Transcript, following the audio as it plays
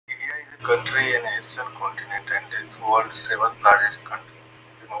country in Asian continent and it's world's seventh largest country.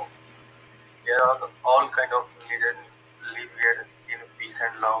 You know, there are all kind of religion live here in peace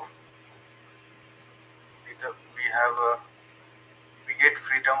and love. We have we get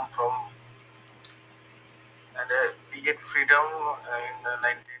freedom from and we get freedom in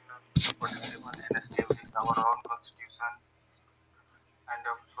 1947 and establish our own constitution. And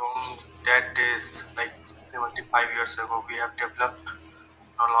from that days, like 75 years ago, we have developed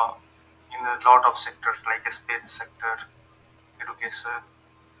a lot in a lot of sectors like space sector, education,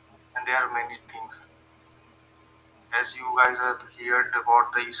 and there are many things. As you guys have heard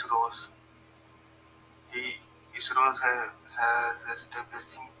about the ISROs, he ISROs has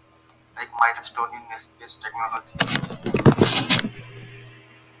establishing like milestone in space technology.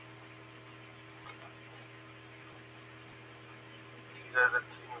 These are the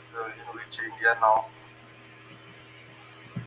things in which India now